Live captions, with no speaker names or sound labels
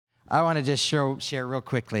I want to just share real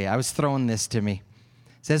quickly. I was thrown this to me.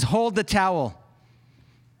 It says, hold the towel.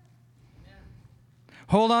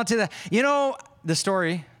 Hold on to the, the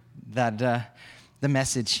story that the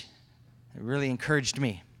message really encouraged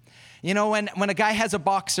me. When a guy has a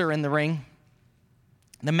boxer in the ring,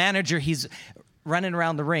 the manager, he's running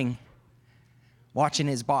around the ring watching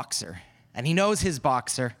his boxer, and he knows his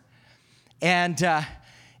boxer. And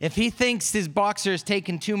if he thinks his boxer is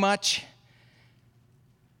taking too much,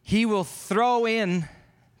 he will throw in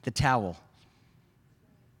the towel.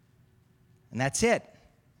 And that's it.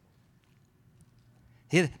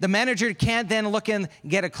 The manager can't then look and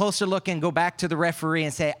get a closer look and go back to the referee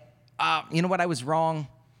and say, you know what, I was wrong.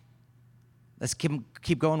 Let's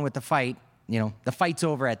keep going with the fight. The fight's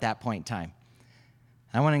over at that point in time.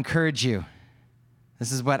 I want to encourage you.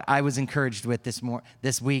 This is what I was encouraged with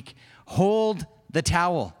this week. Hold the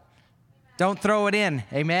towel. Don't throw it in.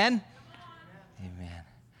 Amen? Amen.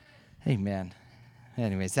 Amen.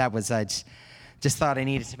 Anyways, that was, I just thought I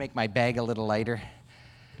needed to make my bag a little lighter.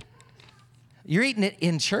 You're eating it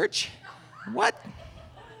in church? What?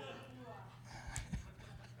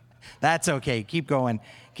 That's okay. Keep going.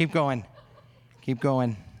 Keep going. Keep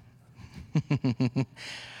going.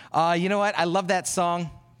 You know what? I love that song.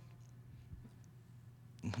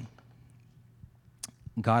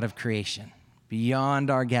 God of creation, beyond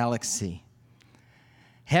our galaxy.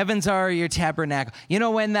 Heavens are your tabernacle. You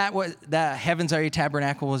know when the heavens are your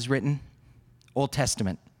tabernacle was written? Old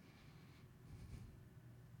Testament.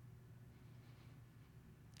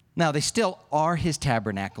 Now, they still are his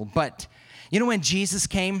tabernacle, but when Jesus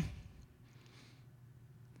came,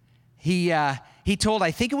 he told,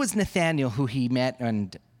 I think it was Nathaniel who he met,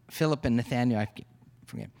 and Philip and Nathaniel, I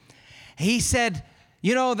forget. He said,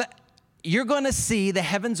 that you're going to see the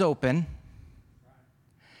heavens open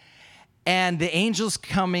and the angels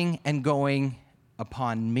coming and going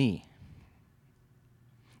upon me.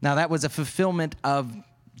 Now, that was a fulfillment of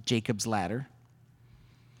Jacob's ladder.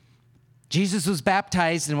 Jesus was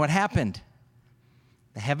baptized, and what happened?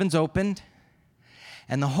 The heavens opened,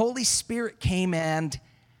 and the Holy Spirit came and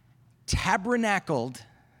tabernacled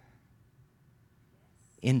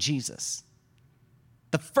in Jesus.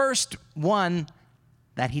 The first one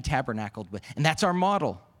that he tabernacled with. And that's our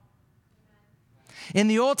model. In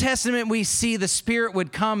the Old Testament, we see the Spirit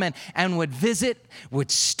would come and would visit,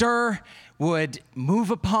 would stir, would move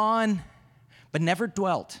upon, but never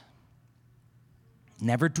dwelt.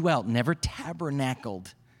 Never dwelt, never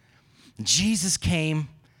tabernacled. Jesus came,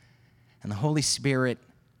 and the Holy Spirit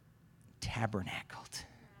tabernacled.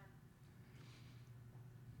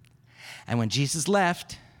 And when Jesus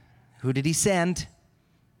left, who did he send?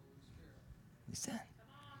 He sent.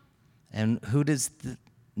 And who does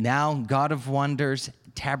now God of wonders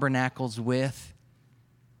tabernacles with?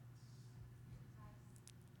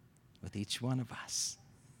 With each one of us.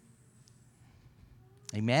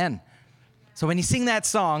 Amen. So when you sing that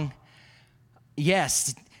song,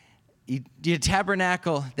 yes, your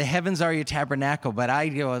tabernacle, the heavens are your tabernacle, but I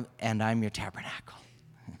go, and I'm your tabernacle.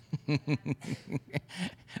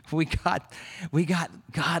 We got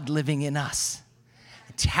God living in us.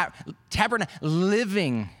 Tabernacle,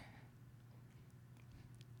 living.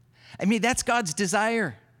 I mean, that's God's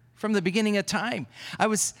desire from the beginning of time. I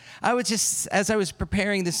was just, as I was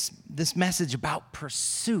preparing this message about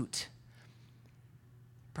pursuit.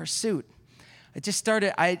 I just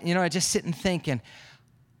started, I just sit and think, and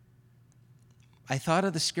I thought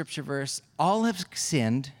of the scripture verse, all have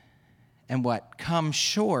sinned and what? Come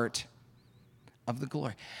short of the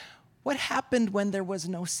glory. What happened when there was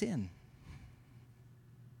no sin?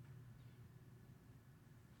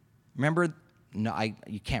 Remember,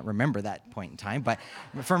 you can't remember that point in time, but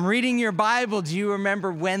from reading your Bible, do you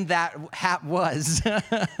remember when that was?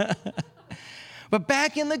 But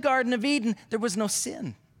back in the Garden of Eden, there was no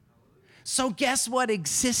sin. So guess what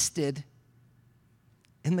existed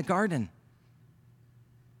in the garden?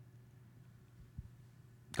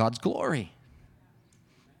 God's glory.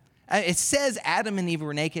 It says Adam and Eve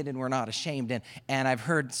were naked and were not ashamed. And I've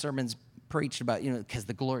heard sermons preached about, because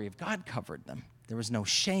the glory of God covered them. There was no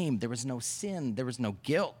shame. There was no sin. There was no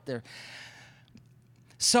guilt.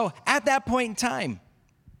 So at that point in time,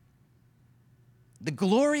 the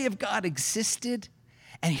glory of God existed,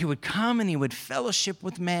 and he would come and he would fellowship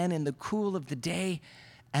with man in the cool of the day,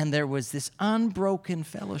 and there was this unbroken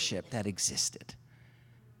fellowship that existed.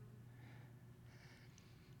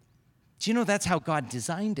 Do you know that's how God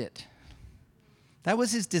designed it? That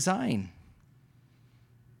was his design.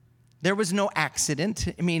 There was no accident.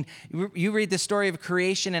 I mean, you read the story of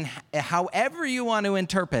creation, and however you want to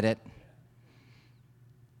interpret it,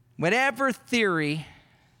 whatever theory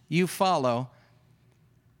you follow,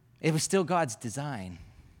 It was still God's design.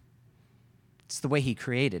 It's the way he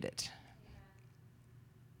created it.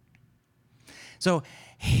 So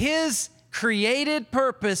his created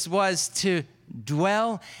purpose was to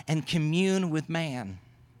dwell and commune with man,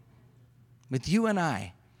 with you and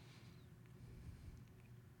I.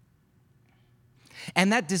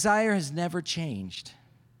 And that desire has never changed.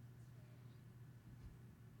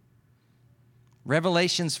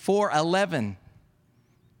 Revelations 4:11.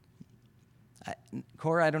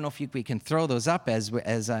 Cora, I don't know if we can throw those up as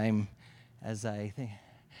I think.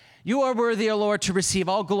 You are worthy, O Lord, to receive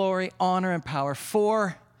all glory, honor, and power,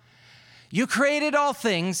 for you created all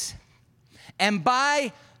things, and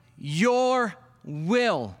by your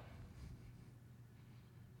will,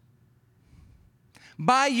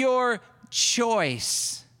 by your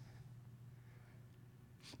choice,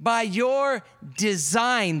 by your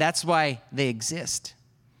design, that's why they exist.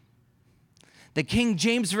 The King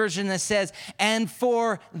James Version that says, and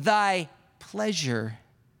for thy pleasure,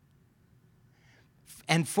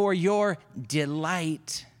 and for your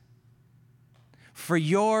delight, for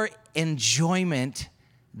your enjoyment,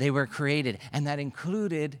 they were created. And that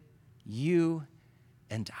included you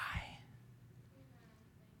and I.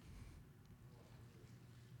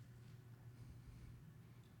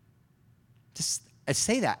 Just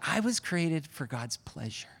say that. I was created for God's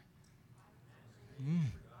pleasure.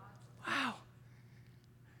 Wow.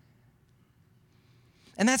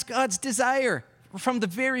 And that's God's desire from the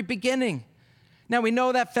very beginning. Now, we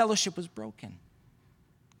know that fellowship was broken.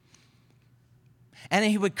 And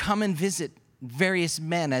he would come and visit various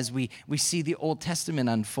men as we see the Old Testament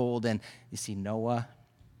unfold. And you see Noah,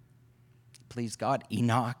 please God,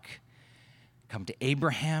 Enoch, come to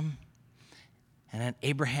Abraham. And then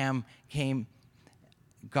Abraham came,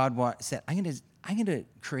 God said, I'm going to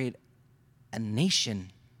create a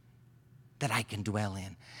nation that I can dwell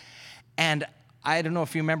in. And I don't know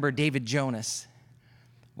if you remember David Jonas.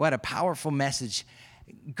 What a powerful message.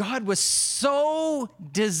 God was so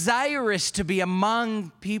desirous to be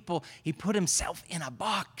among people, he put himself in a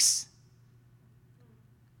box.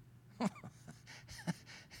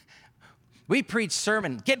 We preach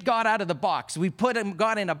sermon, get God out of the box. We put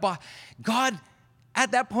God in a box. God,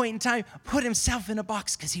 at that point in time, put himself in a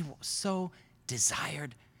box because he so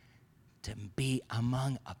desired to be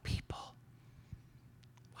among a people.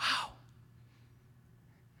 Wow.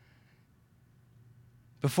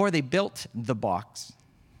 Before they built the box,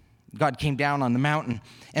 God came down on the mountain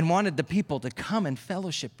and wanted the people to come and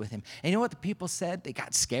fellowship with him. And you know what the people said? They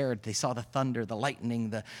got scared. They saw the thunder, the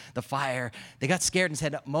lightning, the fire. They got scared and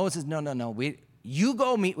said, Moses, no. You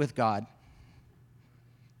go meet with God.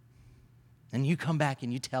 And you come back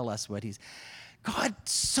and you tell us what he's... God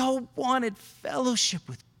so wanted fellowship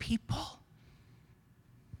with people.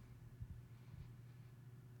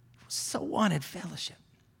 So wanted fellowship.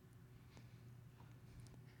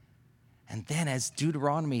 And then as you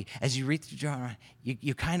read through Deuteronomy,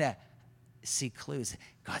 you kind of see clues.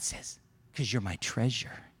 God says, because you're my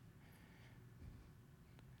treasure.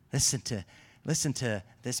 Listen to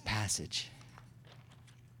this passage.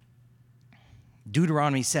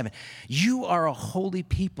 Deuteronomy 7. You are a holy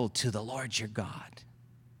people to the Lord your God.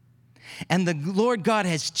 And the Lord God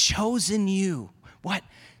has chosen you, what?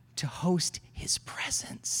 To host his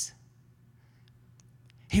presence.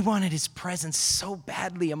 He wanted his presence so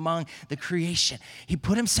badly among the creation. He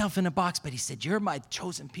put himself in a box, but he said, you're my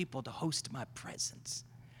chosen people to host my presence.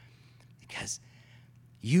 Because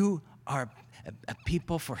you are a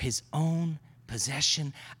people for his own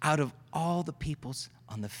possession out of all the peoples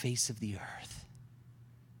on the face of the earth.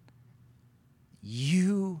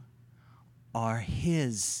 You are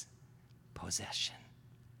his possession.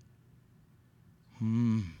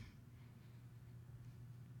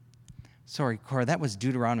 Sorry, Cora, that was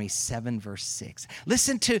Deuteronomy 7, verse 6.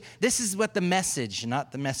 Listen to, this is what the Message,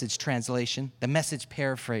 not the Message translation, the Message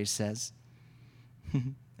paraphrase says.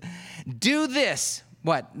 Do this.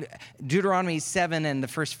 What? Deuteronomy 7 and the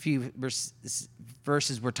first few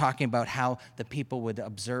verses were talking about how the people would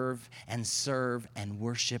observe and serve and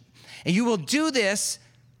worship. And you will do this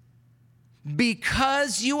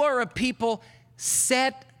because you are a people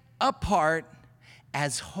set apart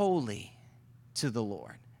as holy to the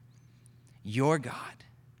Lord, your God.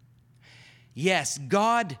 Yes,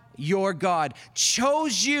 God, your God,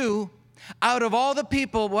 chose you out of all the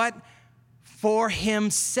people, what? For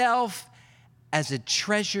himself as a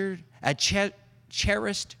treasured,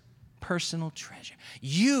 cherished personal treasure.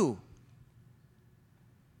 You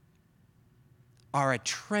are a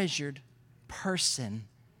treasured person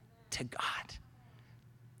to God.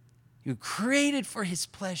 You're created for his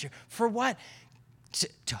pleasure. For what?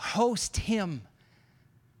 To host him.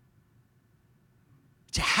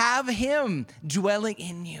 to have him dwelling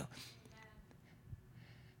in you.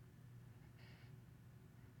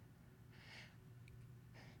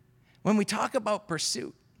 When we talk about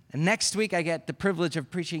pursuit, and next week I get the privilege of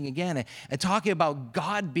preaching again and talking about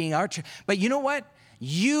God being our treasure. But you know what?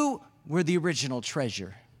 You were the original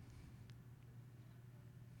treasure.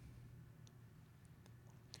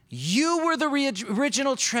 You were the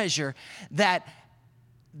original treasure that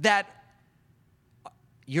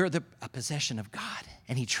you're a possession of God,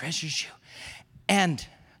 and he treasures you. And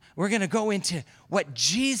we're going to go into what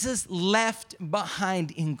Jesus left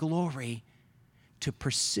behind in glory to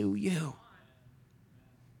pursue you.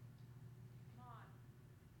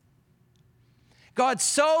 God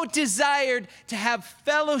so desired to have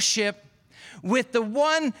fellowship with the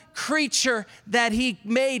one creature that he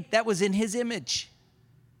made that was in his image.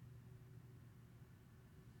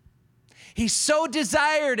 He so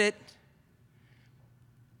desired it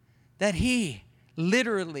that he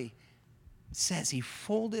literally says he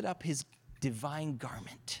folded up his divine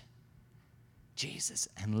garment, Jesus,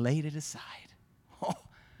 and laid it aside. Oh,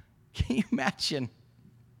 can you imagine?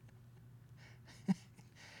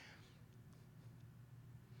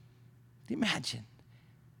 Imagine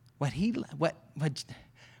what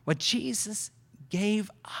Jesus gave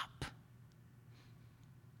up.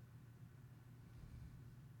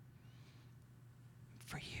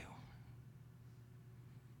 For you.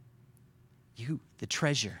 You, the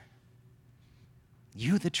treasure.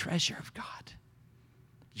 You, the treasure of God.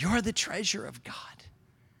 You're the treasure of God.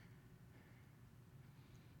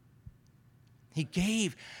 He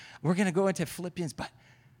gave. We're going to go into Philippians, but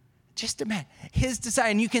just imagine his desire,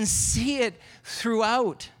 and you can see it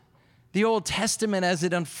throughout the Old Testament as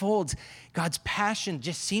it unfolds. God's passion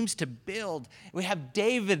just seems to build. We have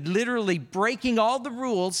David literally breaking all the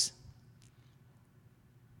rules,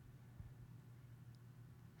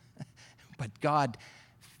 but God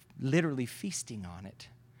literally feasting on it.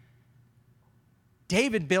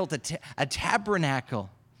 David built a tabernacle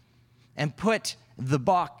and put the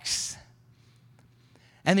box.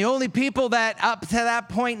 And the only people that up to that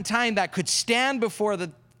point in time that could stand before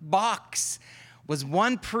the box was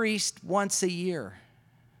one priest once a year.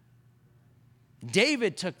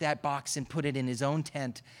 David took that box and put it in his own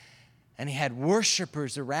tent, and he had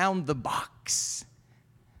worshipers around the box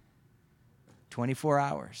 24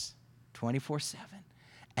 hours, 24/7.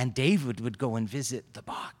 And David would go and visit the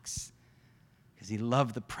box because he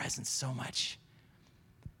loved the presence so much.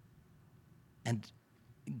 And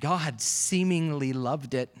God seemingly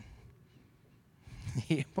loved it.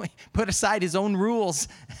 He put aside his own rules.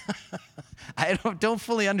 I don't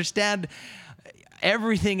fully understand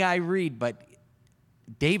everything I read, but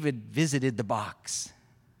David visited the box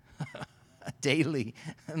daily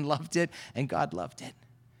and loved it, and God loved it.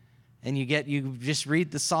 And you just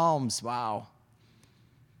read the Psalms. Wow.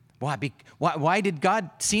 Why did God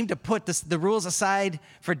seem to put the rules aside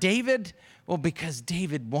for David? Well, because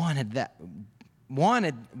David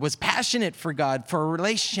was passionate for God, for a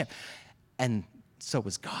relationship. And so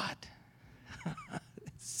was God.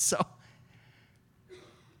 So,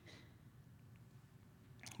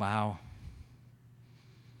 wow.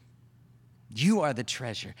 You are the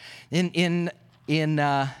treasure. In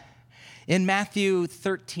Matthew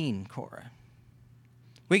 13, Cora,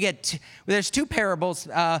 there's two parables.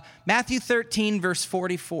 Matthew 13, verse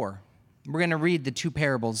 44. We're going to read the two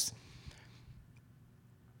parables.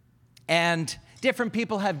 And different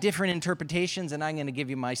people have different interpretations, and I'm going to give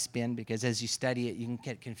you my spin because as you study it, you can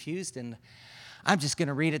get confused, and I'm just going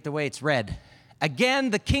to read it the way it's read. Again,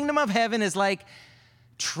 the kingdom of heaven is like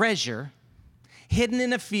treasure hidden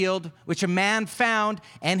in a field, which a man found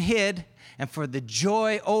and hid, and for the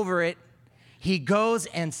joy over it, he goes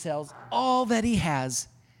and sells all that he has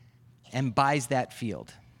and buys that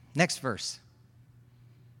field. Next verse.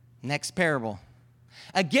 Next parable.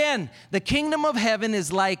 Again, the kingdom of heaven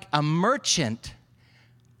is like a merchant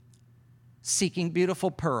seeking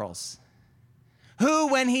beautiful pearls, who,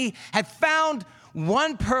 when he had found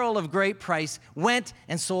one pearl of great price, went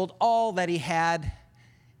and sold all that he had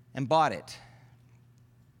and bought it.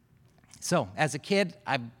 So, as a kid,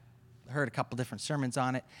 I've heard a couple different sermons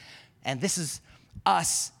on it, and this is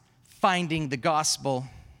us finding the gospel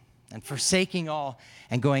and forsaking all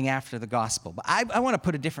and going after the gospel. But I want to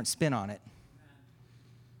put a different spin on it.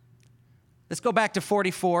 Let's go back to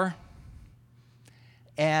 44.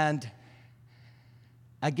 And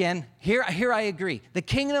again, here I agree. The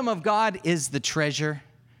kingdom of God is the treasure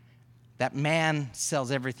that man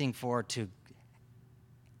sells everything for to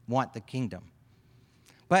want the kingdom.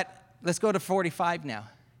 But let's go to 45 now.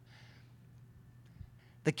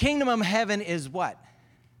 The kingdom of heaven is what?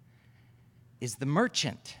 Is the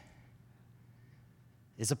merchant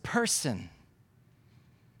is a person.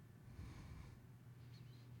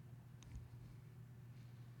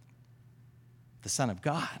 The Son of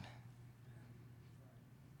God.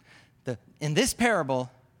 In this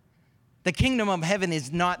parable, the kingdom of heaven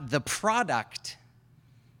is not the product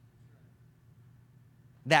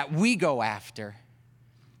that we go after.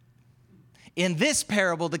 In this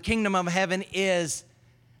parable, the kingdom of heaven is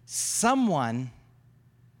someone,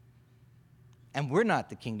 and we're not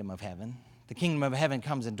the kingdom of heaven. The kingdom of heaven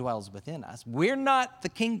comes and dwells within us. We're not the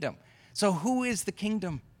kingdom. So who is the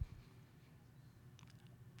kingdom?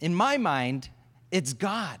 In my mind, it's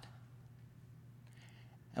God.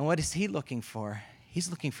 And what is he looking for? He's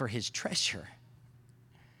looking for his treasure.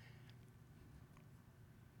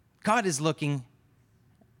 God is looking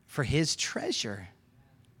for his treasure.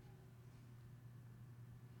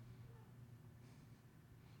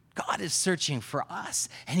 God is searching for us,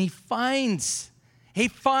 and he finds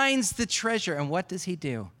the treasure. And what does he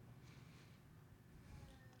do?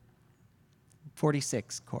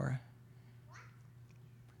 46, Cora.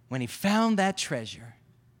 When he found that treasure,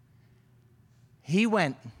 he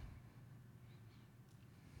went,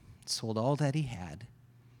 sold all that he had.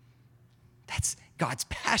 That's God's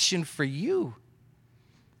passion for you.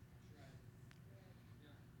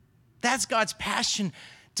 That's God's passion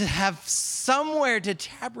to have somewhere to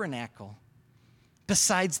tabernacle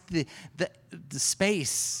besides the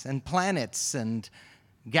space and planets and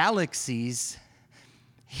galaxies.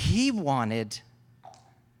 He wanted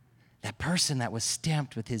that person that was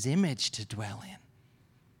stamped with his image to dwell in,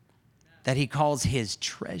 that he calls his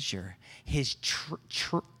treasure, his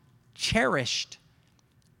cherished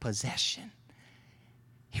possession.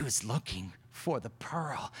 He was looking for the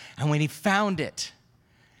pearl, and when he found it,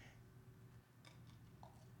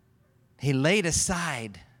 he laid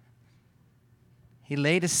aside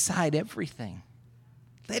everything.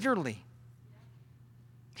 Literally.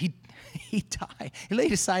 He died. He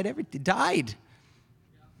laid aside everything. Died.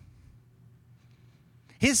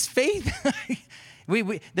 His faith,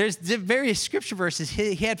 there's various scripture verses.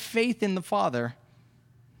 He had faith in the Father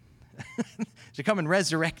to come and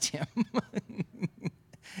resurrect him.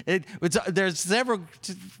 There's several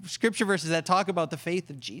scripture verses that talk about the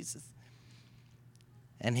faith of Jesus.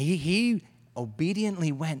 And he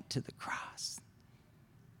obediently went to the cross.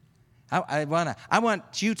 I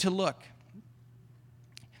want you to look.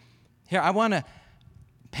 Here, I want to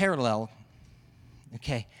parallel,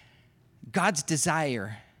 okay, God's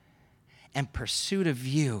desire and pursuit of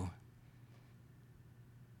you.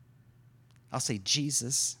 I'll say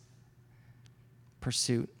Jesus,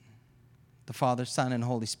 pursuit, the Father, Son, and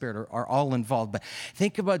Holy Spirit are all involved. But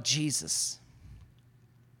think about Jesus.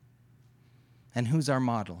 And who's our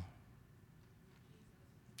model?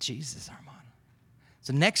 Jesus, our model.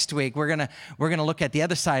 So next week, we're gonna look at the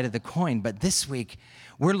other side of the coin. But this week,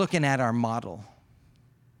 we're looking at our model.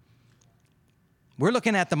 We're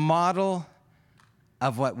looking at the model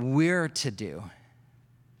of what we're to do.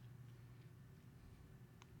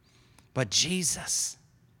 But Jesus,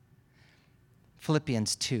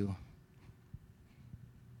 Philippians 2.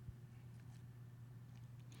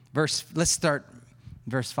 Let's start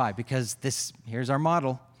verse 5, because here's our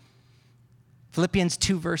model. Philippians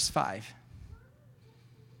 2, verse 5.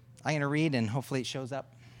 I'm going to read, and hopefully it shows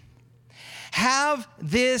up. Have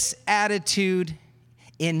this attitude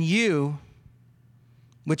in you,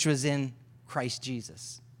 which was in Christ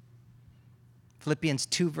Jesus. Philippians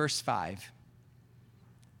 2, verse 5.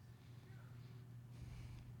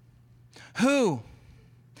 Who,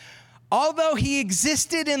 although he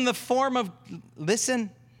existed in the form of,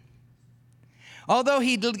 although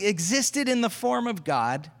he existed in the form of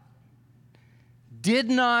God, did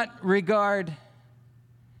not regard,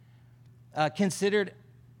 considered,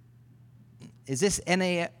 is this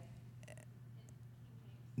NA?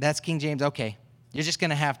 That's King James, okay. You're just going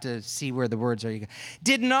to have to see where the words are.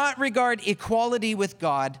 Did not regard equality with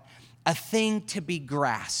God a thing to be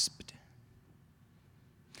grasped.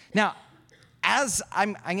 Now, as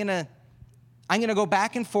I'm going to go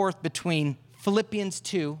back and forth between Philippians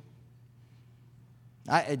 2.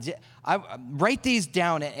 I write these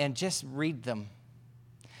down and just read them.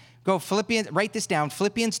 Write this down.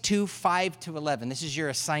 Philippians 2, 5 to 11. This is your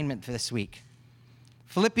assignment for this week.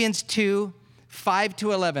 Philippians 2, 5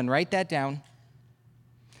 to 11. Write that down.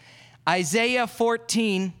 Isaiah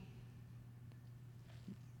 14,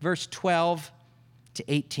 verse 12 to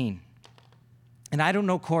 18. And I don't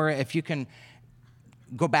know, Cora, if you can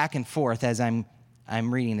go back and forth as I'm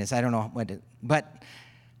reading this. I don't know but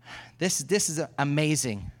this is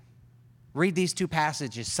amazing. Read these two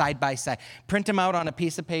passages side by side. Print them out on a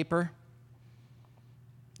piece of paper.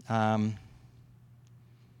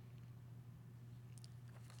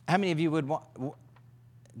 How many of you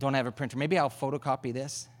don't have a printer? Maybe I'll photocopy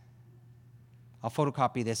this. I'll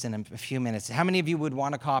photocopy this in a few minutes. How many of you would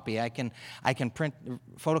want a copy? I can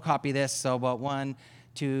photocopy this. So about 1,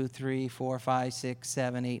 2, 3, 4, 5, 6,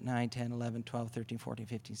 7, 8, 9, 10, 11, 12, 13, 14,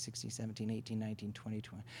 15, 16, 17, 18, 19, 20,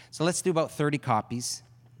 20. So let's do about 30 copies,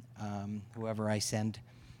 whoever I send.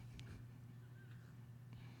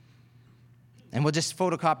 And we'll just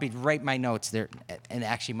photocopy, write my notes there. And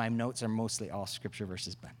actually, my notes are mostly all scripture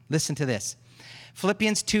verses. But listen to this.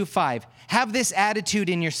 Philippians 2:5. Have this attitude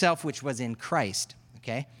in yourself, which was in Christ.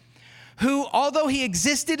 Okay? Who, although he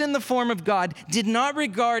existed in the form of God, did not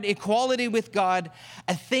regard equality with God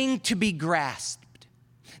a thing to be grasped.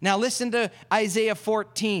 Now listen to Isaiah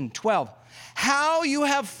 14:12. How you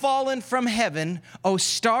have fallen from heaven, O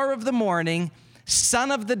star of the morning, son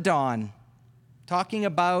of the dawn. Talking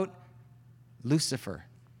about Lucifer.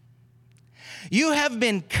 You have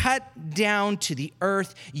been cut down to the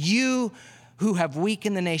earth, you who have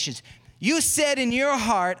weakened the nations. You said in your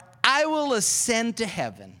heart, I will ascend to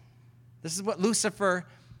heaven. This is what Lucifer,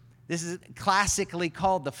 this is classically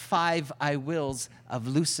called the 5 I wills of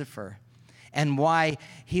Lucifer, and why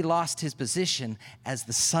he lost his position as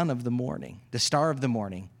the son of the morning, the star of the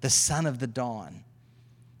morning, the son of the dawn.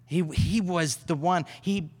 He was the one.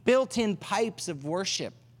 He built in pipes of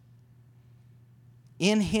worship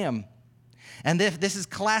in him. And this is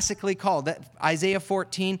classically called Isaiah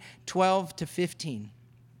 14:12-15,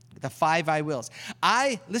 the 5 I wills.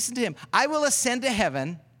 Listen to him. I will ascend to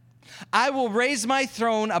heaven. I will raise my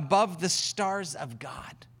throne above the stars of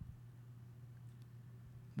God.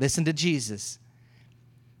 Listen to Jesus.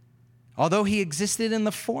 Although he existed in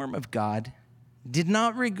the form of God, did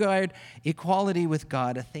not regard equality with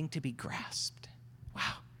God a thing to be grasped.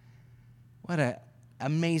 Wow. What an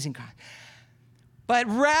amazing God. But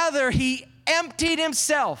rather he emptied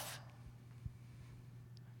himself.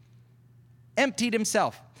 Emptied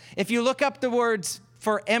himself. If you look up the words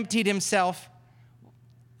for emptied himself,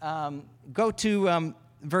 go to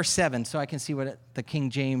verse 7 so I can see what the King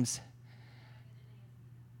James.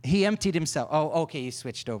 He emptied himself. Oh, okay, you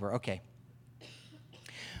switched over. Okay.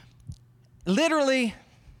 Literally,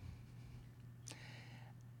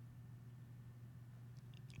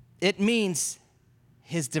 it means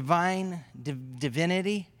his divine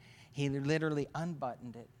divinity. He literally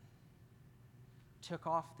unbuttoned it, took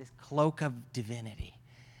off this cloak of divinity,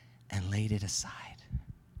 and laid it aside.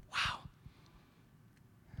 Wow.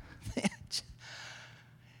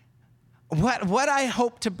 What I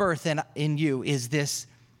hope to birth in you is this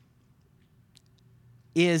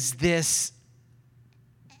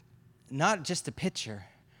not just a picture,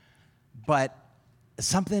 but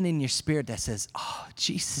something in your spirit that says, oh,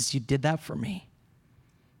 Jesus, you did that for me.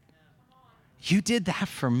 You did that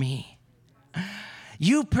for me.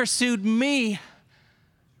 You pursued me.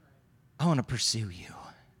 I want to pursue you.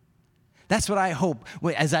 That's what I hope.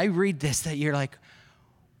 As I read this, that you're like,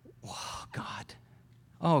 oh, God.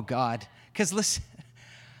 Oh, God. Because listen,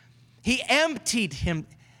 he emptied him.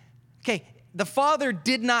 Okay, the Father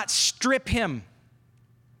did not strip him.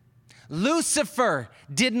 Lucifer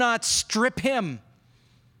did not strip him.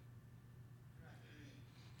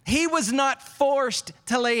 He was not forced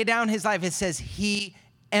to lay down his life. It says he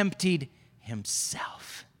emptied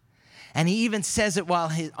himself. And he even says it while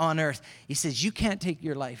he's on earth. He says, you can't take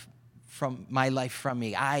your life from my life from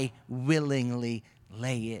me. I willingly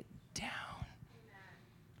lay it down.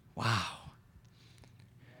 Wow.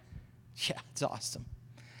 Yeah, it's awesome.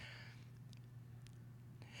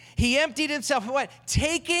 He emptied himself, what?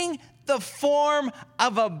 Taking the form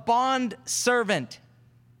of a bond servant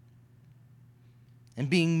and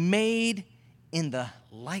being made in the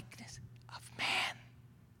likeness of man.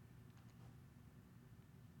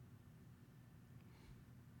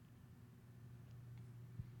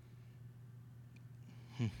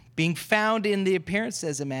 Being found in the appearance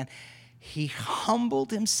as a man, he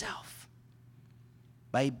humbled himself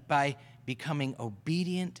by becoming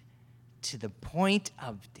obedient to the point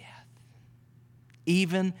of death,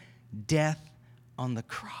 even death on the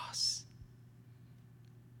cross.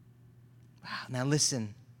 Wow. Now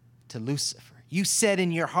listen to Lucifer. You said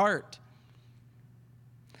in your heart,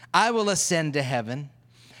 I will ascend to heaven.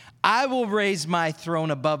 I will raise my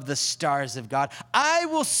throne above the stars of God. I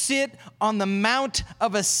will sit on the mount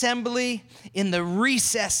of assembly in the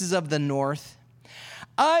recesses of the north.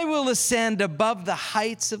 I will ascend above the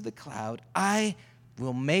heights of the cloud. I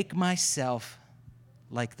will make myself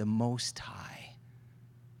like the Most High.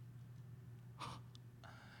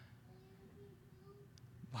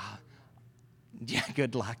 Wow. Yeah,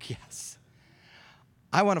 good luck, yes.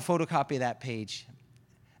 I want to photocopy that page.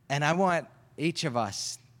 And I want each of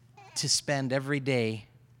us to spend every day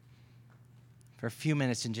for a few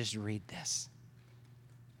minutes and just read this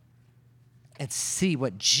and see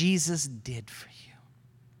what Jesus did for you.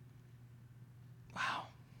 Wow.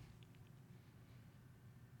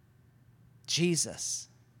 Jesus.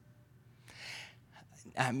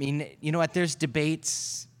 I mean, you know what? There's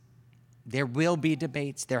debates. There will be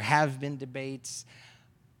debates. There have been debates.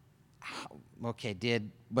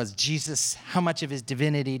 Was Jesus, how much of his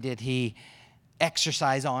divinity did he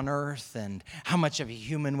exercise on earth, and how much of a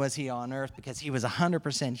human was he on earth? Because he was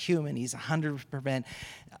 100% human. He's 100%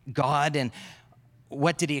 God. And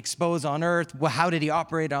what did he expose on earth? Well, how did he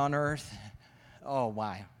operate on earth? Oh,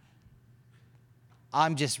 wow.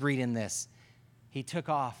 I'm just reading this. He took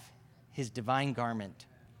off his divine garment.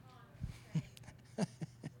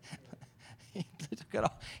 He took it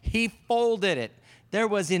off. He folded it. There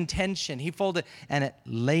was intention. He folded and it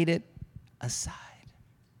laid it aside.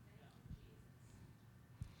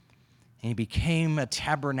 And he became a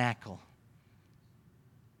tabernacle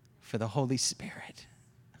for the Holy Spirit.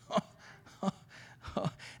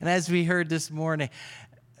 And as we heard this morning,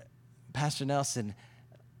 Pastor Nelson,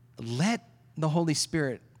 let the Holy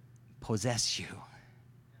Spirit possess you.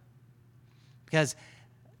 Because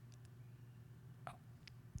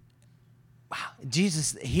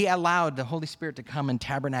Jesus, he allowed the Holy Spirit to come and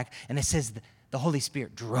tabernacle. And it says the Holy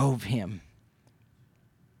Spirit drove him,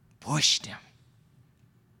 pushed him.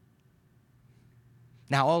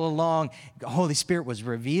 Now, all along, the Holy Spirit was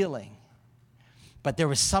revealing. But there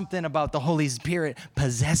was something about the Holy Spirit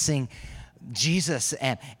possessing Jesus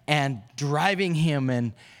and driving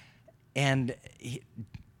him.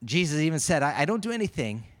 Jesus even said, I don't do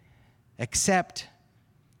anything except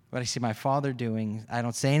what I see my Father doing. I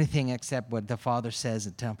don't say anything except what the Father says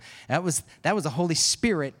and tell him. That was the Holy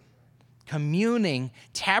Spirit communing,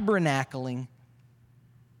 tabernacling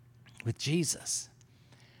with Jesus.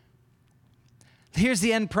 Here's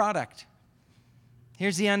the end product.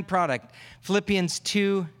 Here's the end product. Philippians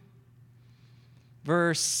 2,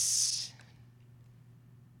 verse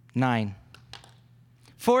 9.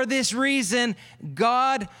 For this reason,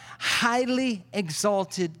 God highly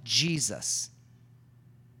exalted Jesus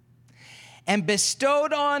and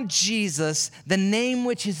bestowed on Jesus the name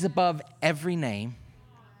which is above every name,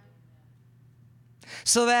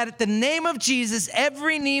 so that at the name of Jesus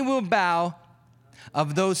every knee will bow,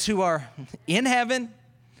 of those who are in heaven,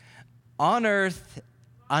 on earth,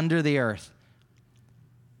 under the earth.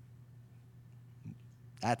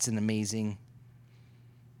 That's an amazing.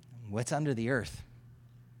 What's under the earth?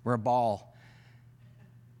 We're a ball.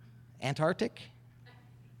 Antarctic?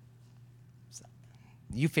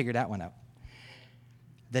 You figured that one out.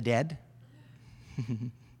 The dead?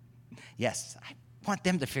 Yes, I want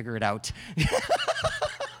them to figure it out.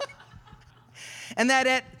 And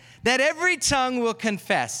that every tongue will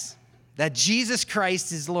confess that Jesus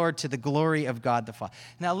Christ is Lord, to the glory of God the Father.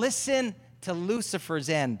 Now listen to Lucifer's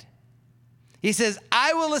end. He says,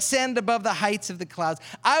 I will ascend above the heights of the clouds.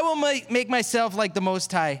 I will make myself like the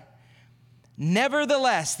Most High.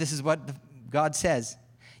 Nevertheless, this is what God says,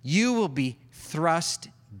 you will be thrust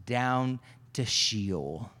down to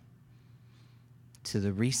Sheol, to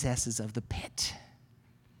the recesses of the pit.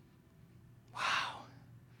 Wow.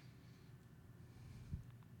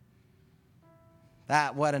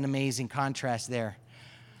 What an amazing contrast there.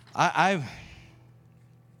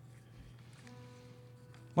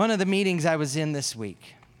 One of the meetings I was in this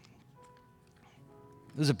week,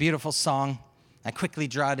 it was a beautiful song. I quickly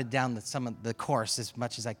jotted down some of the chorus as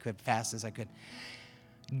much as I could, fast as I could.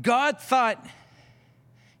 God thought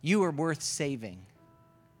you were worth saving,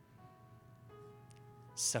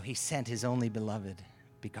 so he sent his only beloved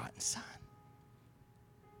begotten Son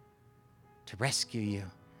to rescue you,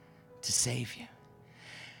 to save you.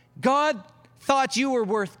 God thought you were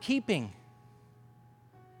worth keeping,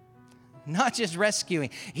 not just rescuing.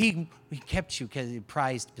 He kept you because he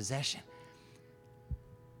prized possession.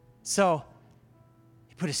 So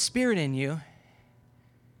he put a spirit in you,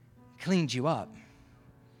 cleaned you up,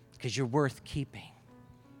 because you're worth keeping.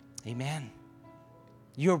 Amen.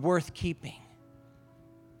 You're worth keeping.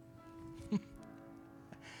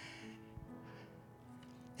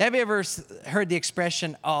 Have you ever heard the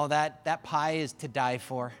expression, oh, that pie is to die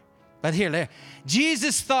for? But here,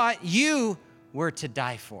 Jesus thought you were to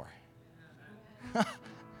die for.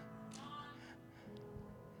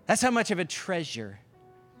 That's how much of a treasure.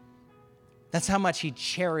 That's how much he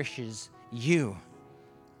cherishes you.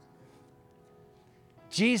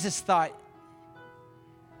 Jesus thought,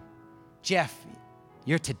 Jeff,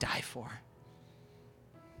 you're to die for.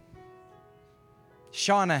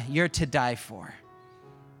 Shauna, you're to die for.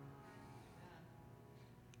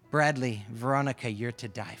 Bradley, Veronica, you're to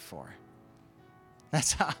die for.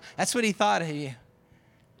 That's what he thought of you.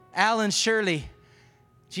 Alan Shirley,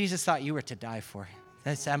 Jesus thought you were to die for.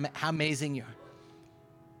 That's how amazing you are.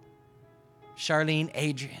 Charlene,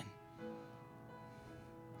 Adrian,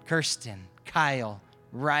 Kirsten, Kyle,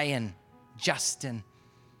 Ryan, Justin,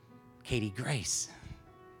 Katie Grace,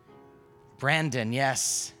 Brandon,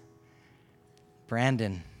 yes.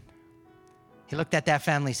 Brandon. He looked at that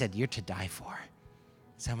family and said, you're to die for.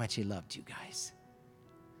 That's how much he loved you guys.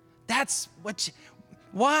 That's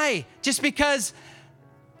why? Just because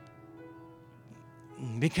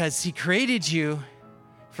he created you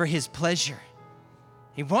for his pleasure.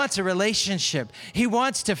 He wants a relationship. He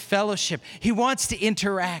wants to fellowship. He wants to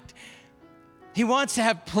interact. He wants to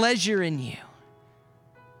have pleasure in you.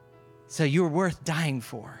 So you're worth dying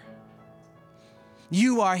for.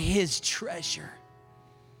 You are his treasure.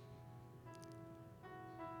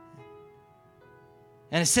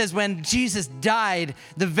 And it says when Jesus died,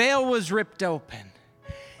 the veil was ripped open.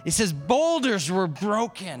 It says boulders were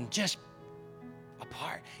broken, just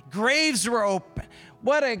apart. Graves were open.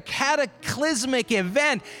 What a cataclysmic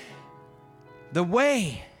event. The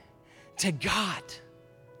way to God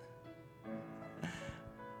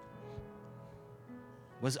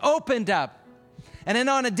was opened up. And then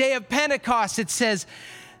on a day of Pentecost, it says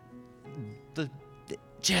the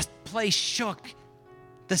place shook.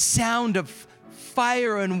 The sound of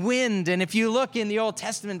fire and wind. And if you look in the Old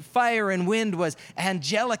Testament, fire and wind was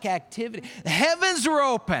angelic activity. The heavens were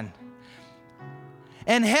open.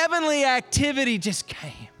 And heavenly activity just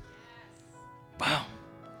came. Boom.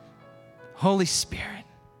 Holy Spirit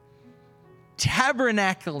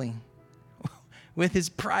tabernacling with his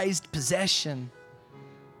prized possession.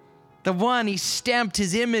 The one he stamped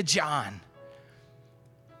his image on.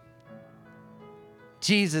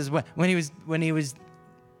 Jesus, when he was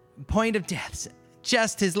point of death,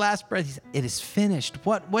 just his last breath, he said, it is finished.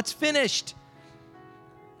 What's finished?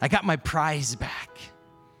 I got my prize back.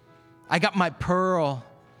 I got my pearl.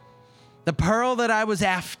 The pearl that I was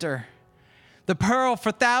after. The pearl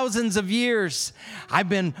for thousands of years I've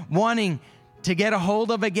been wanting to get a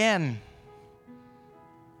hold of again.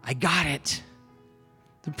 I got it.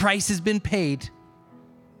 The price has been paid.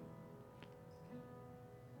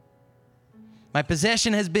 My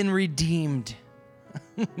possession has been redeemed.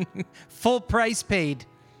 Full price paid.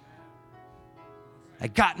 I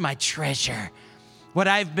got my treasure. What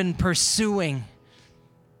I've been pursuing.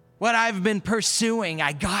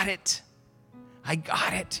 I got it. I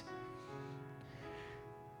got it.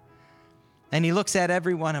 And he looks at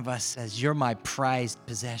every one of us as you're my prized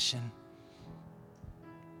possession.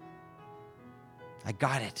 I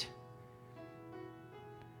got it.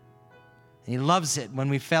 And he loves it when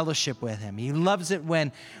we fellowship with him. He loves it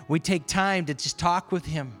when we take time to just talk with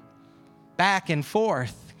him back and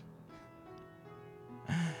forth.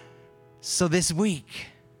 So this week,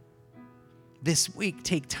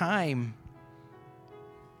 take time.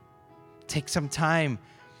 Take some time.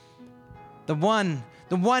 The one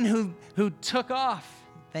who took off,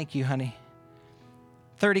 thank you, honey,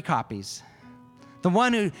 30 copies. The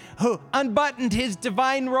one who unbuttoned his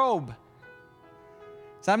divine robe.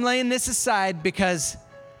 So I'm laying this aside because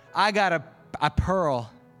I got a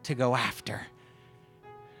pearl to go after.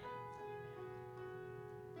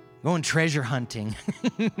 Going treasure hunting.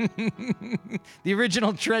 The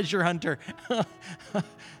original treasure hunter.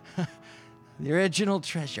 The original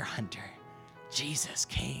treasure hunter. Jesus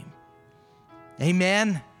came.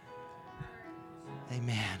 Amen.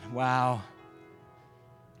 Amen. Wow.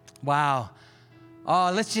 Wow.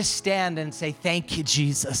 Oh, let's just stand and say, thank you,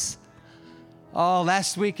 Jesus. Oh,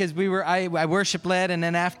 last week as I worship led, and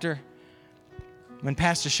then after, when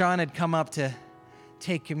Pastor Sean had come up to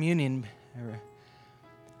take communion,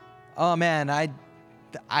 oh man, I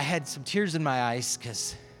had some tears in my eyes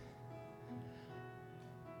because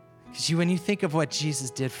when you think of what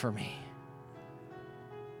Jesus did for me,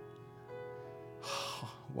 oh,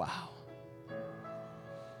 wow.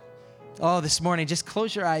 Oh, this morning, just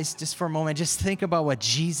close your eyes just for a moment. Just think about what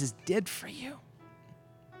Jesus did for you.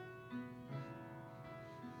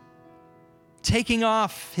 Taking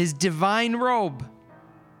off his divine robe.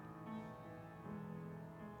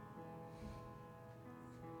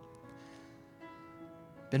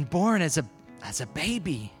 Been born as a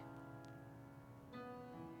baby.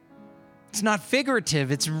 It's not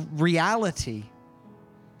figurative, it's reality.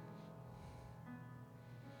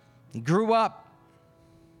 He grew up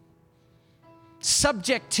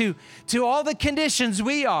subject to all the conditions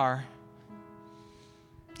we are.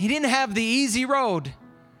 He didn't have the easy road.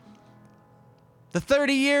 The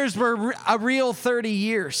 30 years were a real 30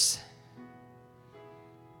 years.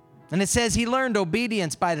 And it says he learned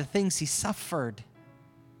obedience by the things he suffered.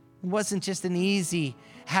 It wasn't just an easy,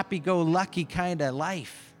 happy-go-lucky kind of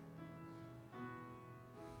life.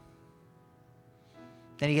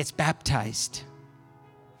 Then he gets baptized.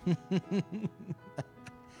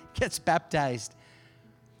 Gets baptized.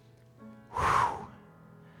 Whew.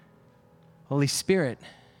 Holy Spirit.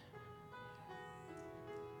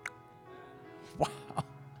 Wow.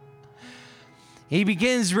 He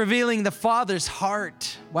begins revealing the Father's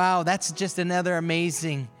heart. Wow, that's just another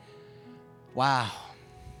amazing, wow.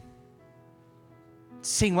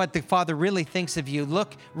 Seeing what the Father really thinks of you.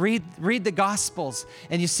 Look, read the Gospels,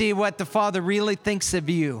 and you see what the Father really thinks of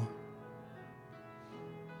you.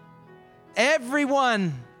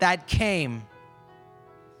 Everyone that came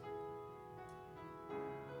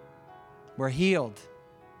were healed,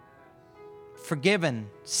 forgiven,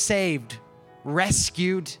 saved,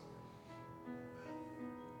 rescued.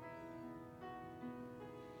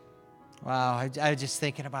 Wow, I was just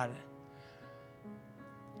thinking about it.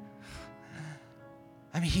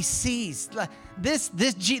 I mean, he sees. This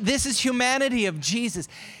is humanity of Jesus.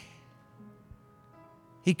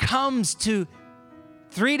 He comes to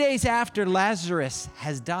 3 days after Lazarus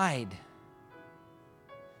has died.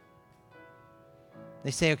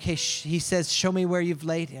 They say, okay, he says, show me where you've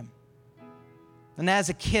laid him. And as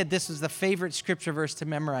a kid, this was the favorite scripture verse to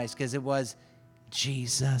memorize because it was,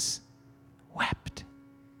 Jesus wept.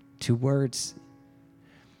 2 words.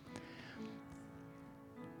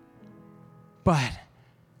 But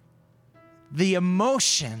the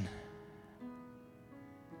emotion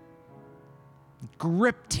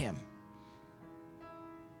gripped him.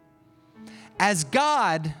 As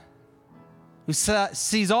God, who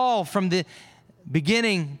sees all from the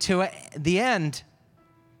beginning to the end,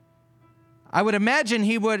 I would imagine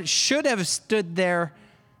he should have stood there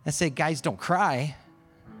and said, guys, don't cry.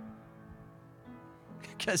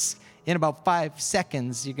 Because in about 5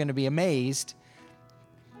 seconds, you're going to be amazed.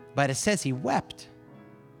 But it says he wept.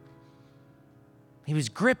 He was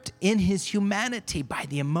gripped in his humanity by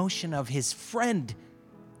the emotion of his friend.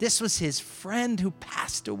 This was his friend who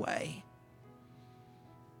passed away.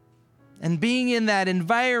 And being in that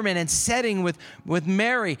environment and setting with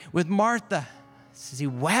Mary, with Martha, it says he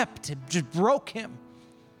wept. It just broke him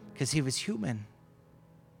because he was human.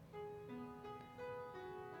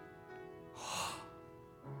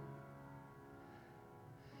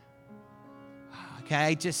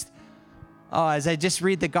 Okay, as I just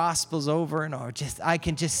read the Gospels over and over, I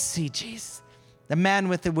can just see Jesus, the man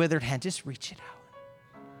with the withered hand, just reach it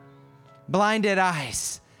out. Blinded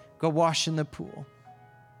eyes, go wash in the pool.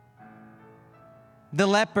 The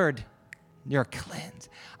leopard, you're cleansed.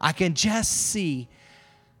 I can just see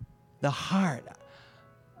the heart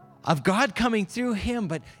of God coming through him,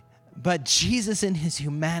 but Jesus in his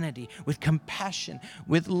humanity, with compassion,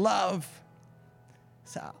 with love.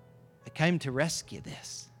 So I came to rescue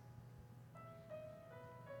this.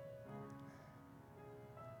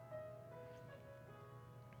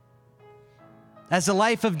 As the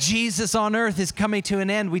life of Jesus on earth is coming to an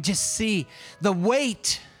end, we just see the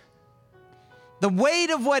weight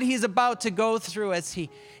of what he's about to go through as he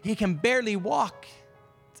can barely walk.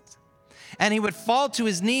 And he would fall to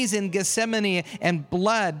his knees in Gethsemane and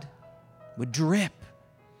blood would drip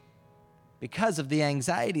because of the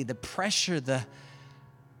anxiety, the pressure, the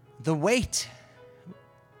weight.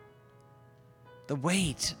 The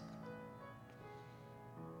weight.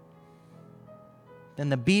 Then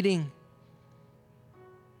the beating,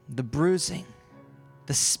 the bruising,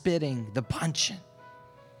 the spitting, the punching.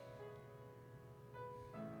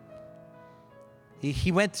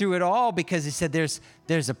 He went through it all because he said,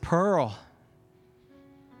 there's a pearl.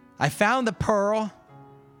 I found the pearl.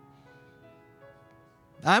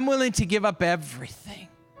 I'm willing to give up everything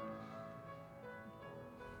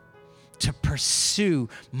to pursue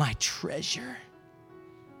my treasure.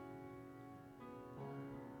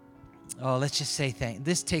 Oh, let's just say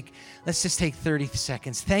let's just take 30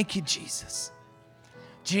 seconds. Thank you, Jesus.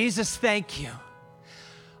 Jesus, thank you.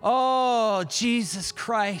 Oh, Jesus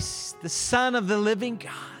Christ, the Son of the living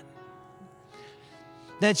God,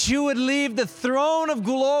 that you would leave the throne of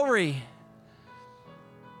glory,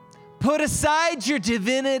 put aside your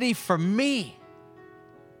divinity for me,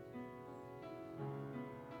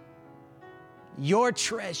 your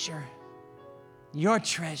treasure,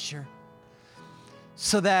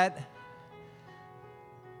 so that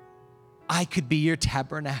I could be your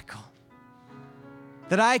tabernacle,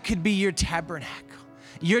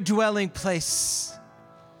 your dwelling place,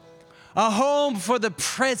 a home for the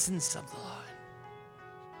presence of the Lord.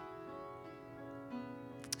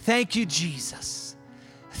 Thank you, Jesus.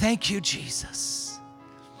 Thank you, Jesus.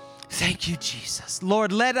 Thank you, Jesus.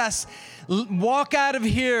 Lord, let us walk out of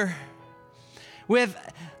here with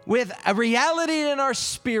a reality in our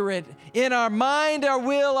spirit, in our mind, our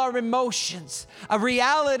will, our emotions, a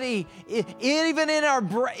reality even in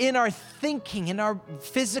our thinking, in our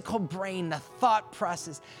physical brain, the thought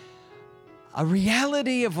process, a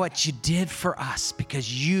reality of what you did for us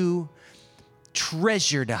because you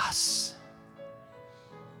treasured us.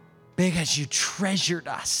 Because you treasured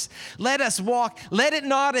us. Let us walk. Let it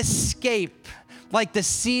not escape like the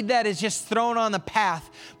seed that is just thrown on the path,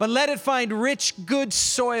 but let it find rich, good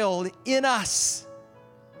soil in us.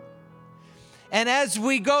 And as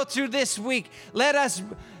we go through this week, let us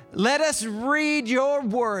read your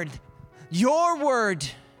word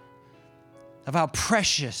of how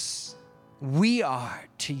precious we are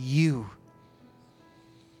to you.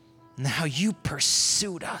 And how you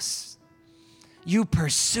pursued us. You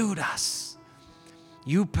pursued us.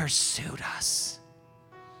 You pursued us.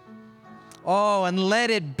 Oh, and let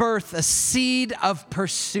it birth a seed of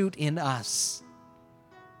pursuit in us.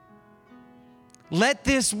 Let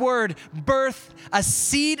this word birth a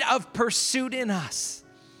seed of pursuit in us.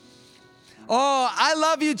 Oh, I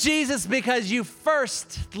love you, Jesus, because you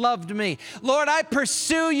first loved me. Lord, I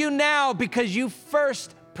pursue you now because you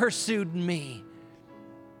first pursued me.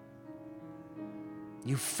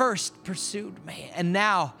 You first pursued me, and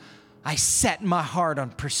now I set my heart on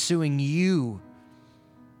pursuing you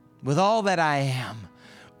with all that I am,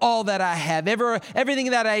 all that I have, everything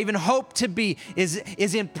that I even hope to be is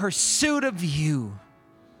in pursuit of you.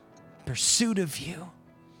 Pursuit of you.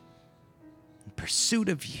 In pursuit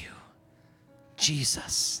of you.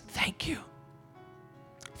 Jesus, thank you.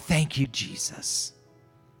 Thank you, Jesus.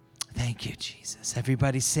 Thank you, Jesus.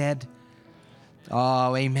 Everybody said,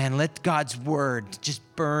 oh, amen. Let God's word just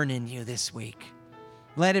burn in you this week.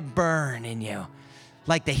 Let it burn in you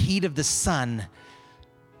like the heat of the sun.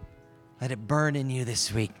 Let it burn in you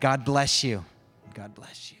this week. God bless you. God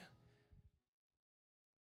bless you.